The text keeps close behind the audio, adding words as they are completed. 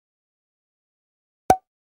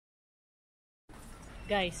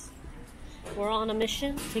Guys, we're on a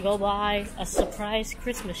mission to go buy a surprise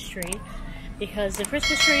Christmas tree because the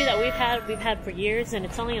Christmas tree that we've had for years, and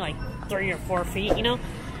it's only like 3 or 4 feet, you know.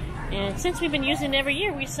 And since we've been using it every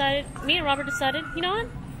year, me and Robert decided, you know what?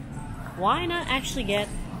 Why not actually get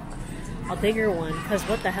a bigger one? Because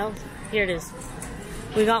what the hell? Here it is.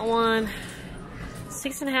 We got one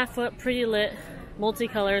 6.5 foot, pretty lit,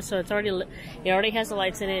 multicolor, so it's already lit. It already has the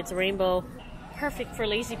lights in it. It's a rainbow. Perfect for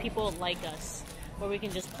lazy people like us, where we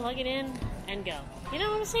can just plug it in and go. You know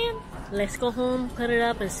what I'm saying? Let's go home, put it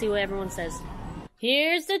up, and see what everyone says.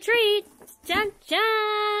 Here's the treat! Dun,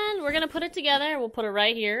 dun. We're gonna put it together. We'll put it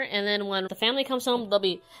right here, and then when the family comes home, they'll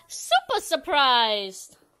be super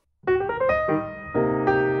surprised!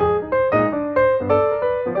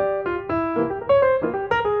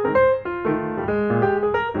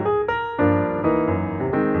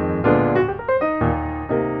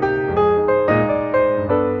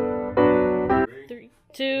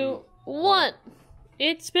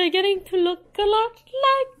 It's beginning to look a lot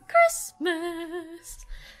like Christmas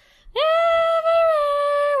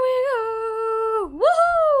everywhere we go.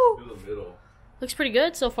 Woohoo! In the middle. Looks pretty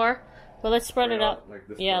good so far, but let's spread it out. Like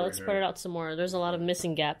yeah, let's spread it out some more. There's a lot of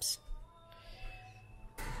missing gaps.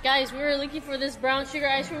 Guys, we were looking for this brown sugar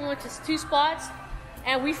ice cream, which is 2 spots,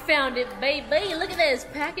 and we found it, baby. Look at this,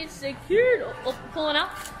 package secured. Oh, pulling out.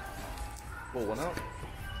 Pull one out.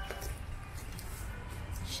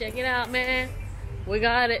 Check it out, man. We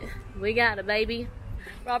got it. We got it, baby.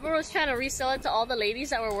 Robert was trying to resell it to all the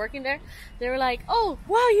ladies that were working there. They were like, oh,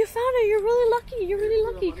 wow, you found it. You're really lucky. You're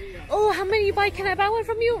really lucky. Oh, how many you buy? Can I buy one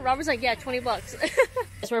from you? Robert's like, yeah, 20 bucks.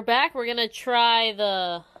 So we're back. We're going to try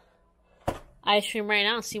the ice cream right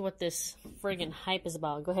now and see what this friggin' hype is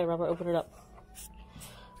about. Go ahead, Robert. Open it up.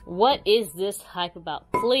 What is this hype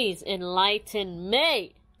about? Please enlighten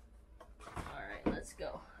me. All right, let's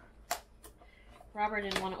go. Robert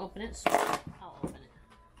didn't want to open it, so I'll open it.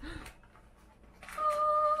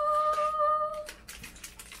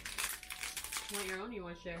 You want your own or you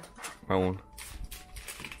want to share? My one.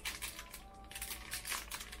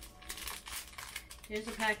 Here's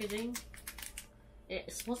the packaging.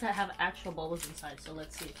 It's supposed to have actual bubbles inside, so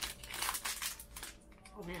let's see.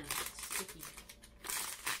 Oh man, it's sticky.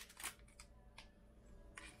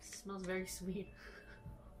 It smells very sweet.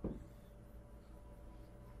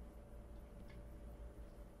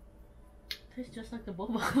 Tastes just like the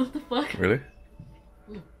boba. What the fuck? Really?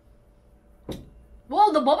 Mm.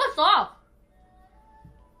 Whoa, the boba's soft!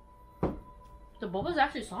 The boba's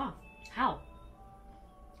actually soft. How?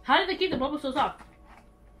 How did they keep the boba so soft?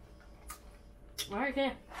 Alright,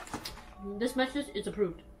 okay. This message is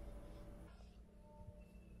approved.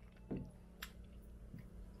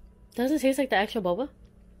 Doesn't it taste like the actual boba?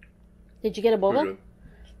 Did you get a boba?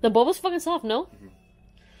 The boba's fucking soft, no? Mm-hmm.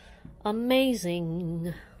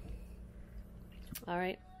 Amazing.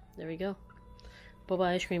 Alright, there we go. Boba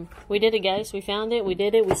ice cream. We did it, guys. We found it. We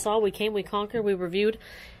did it. We saw. We came. We conquered. We reviewed.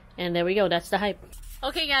 And there we go. That's the hype.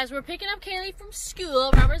 Okay, guys. We're picking up Kaylee from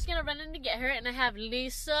school. Robert's going to run in to get her. And I have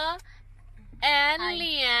Lisa and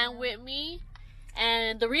Leanne with me.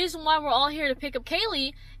 And the reason why we're all here to pick up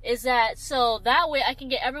Kaylee is that so that way I can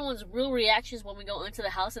get everyone's real reactions when we go into the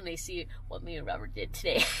house and they see what me and Robert did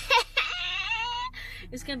today.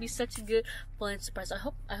 It's gonna be such a good, fun surprise.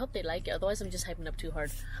 I hope they like it. Otherwise, I'm just hyping up too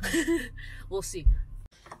hard. We'll see.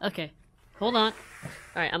 Okay, hold on. All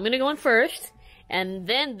right, I'm gonna go in first, and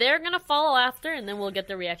then they're gonna follow after, and then we'll get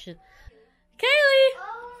their reaction. Kaylee!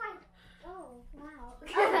 Oh wow!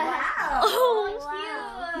 Wow! Oh,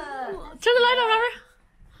 cute! Turn the light on,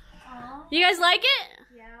 Robert. You guys like it?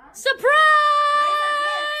 Yeah. Surprise!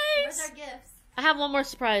 Where's our gifts? I have one more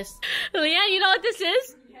surprise. Leanne, you know what this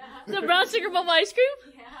is? The brown sugar boba ice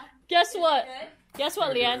cream? Yeah. Guess what? Guess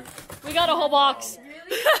what, Leanne? We got a whole box.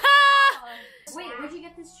 Really? Wait, where'd you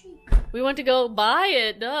get this treat? We went to go buy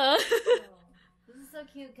it, duh. Oh, this is so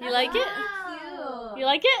cute. You like it? Cute. You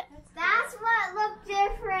like it? That's what looked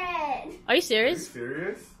different. Are you serious?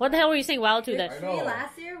 Serious? What the hell were you saying wow to that? I know.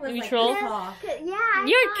 Last year was You like troll? Yeah.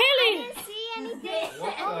 You're I Kaylee. didn't see anything.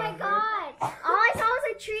 Oh my god. All I saw was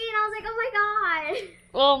a tree and I was like, oh my god.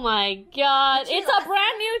 Oh my god. It's a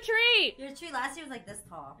brand new tree. Your tree last year was like this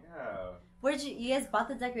tall. Yeah. Where'd you guys bought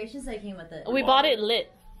the decorations that came with it? We bought it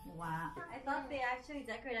lit. Wow. I thought they actually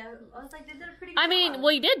decorated. I was like, they did a pretty good I mean, job.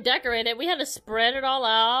 we did decorate it. We had to spread it all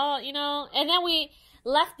out, you know. And then we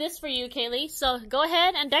left this for you, Kaylee. So go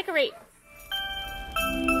ahead and decorate.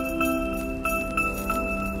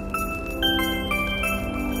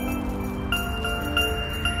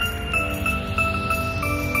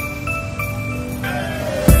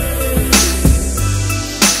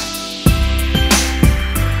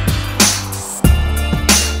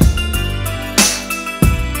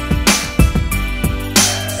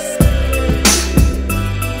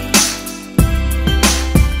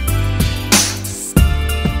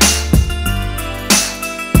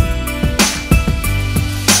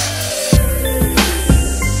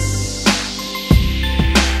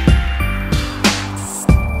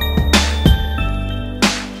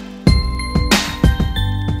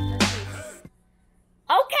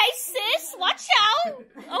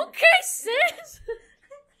 Okay, sis.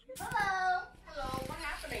 Hello. Hello. What's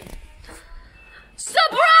happening?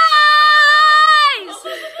 Surprise!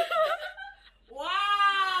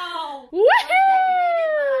 Wow.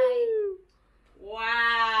 Woohoo!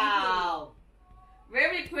 Wow.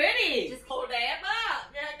 Very pretty. Ồ, đẹp á.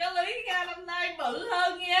 Cái lý ra năm nay bự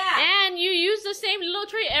hơn nha. And you use the same little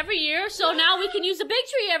tree every year, so now we can use the big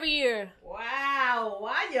tree every year. Wow,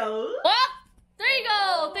 quá dữ. Well, there you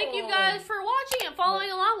go. Thank you guys for watching and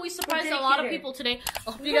following along. We surprised a lot of people today.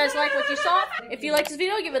 I hope you guys like what you saw. If you like this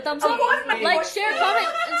video, give it a thumbs up. Like, share, comment,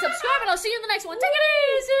 and subscribe, and I'll see you in the next one. Take it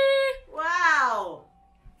easy.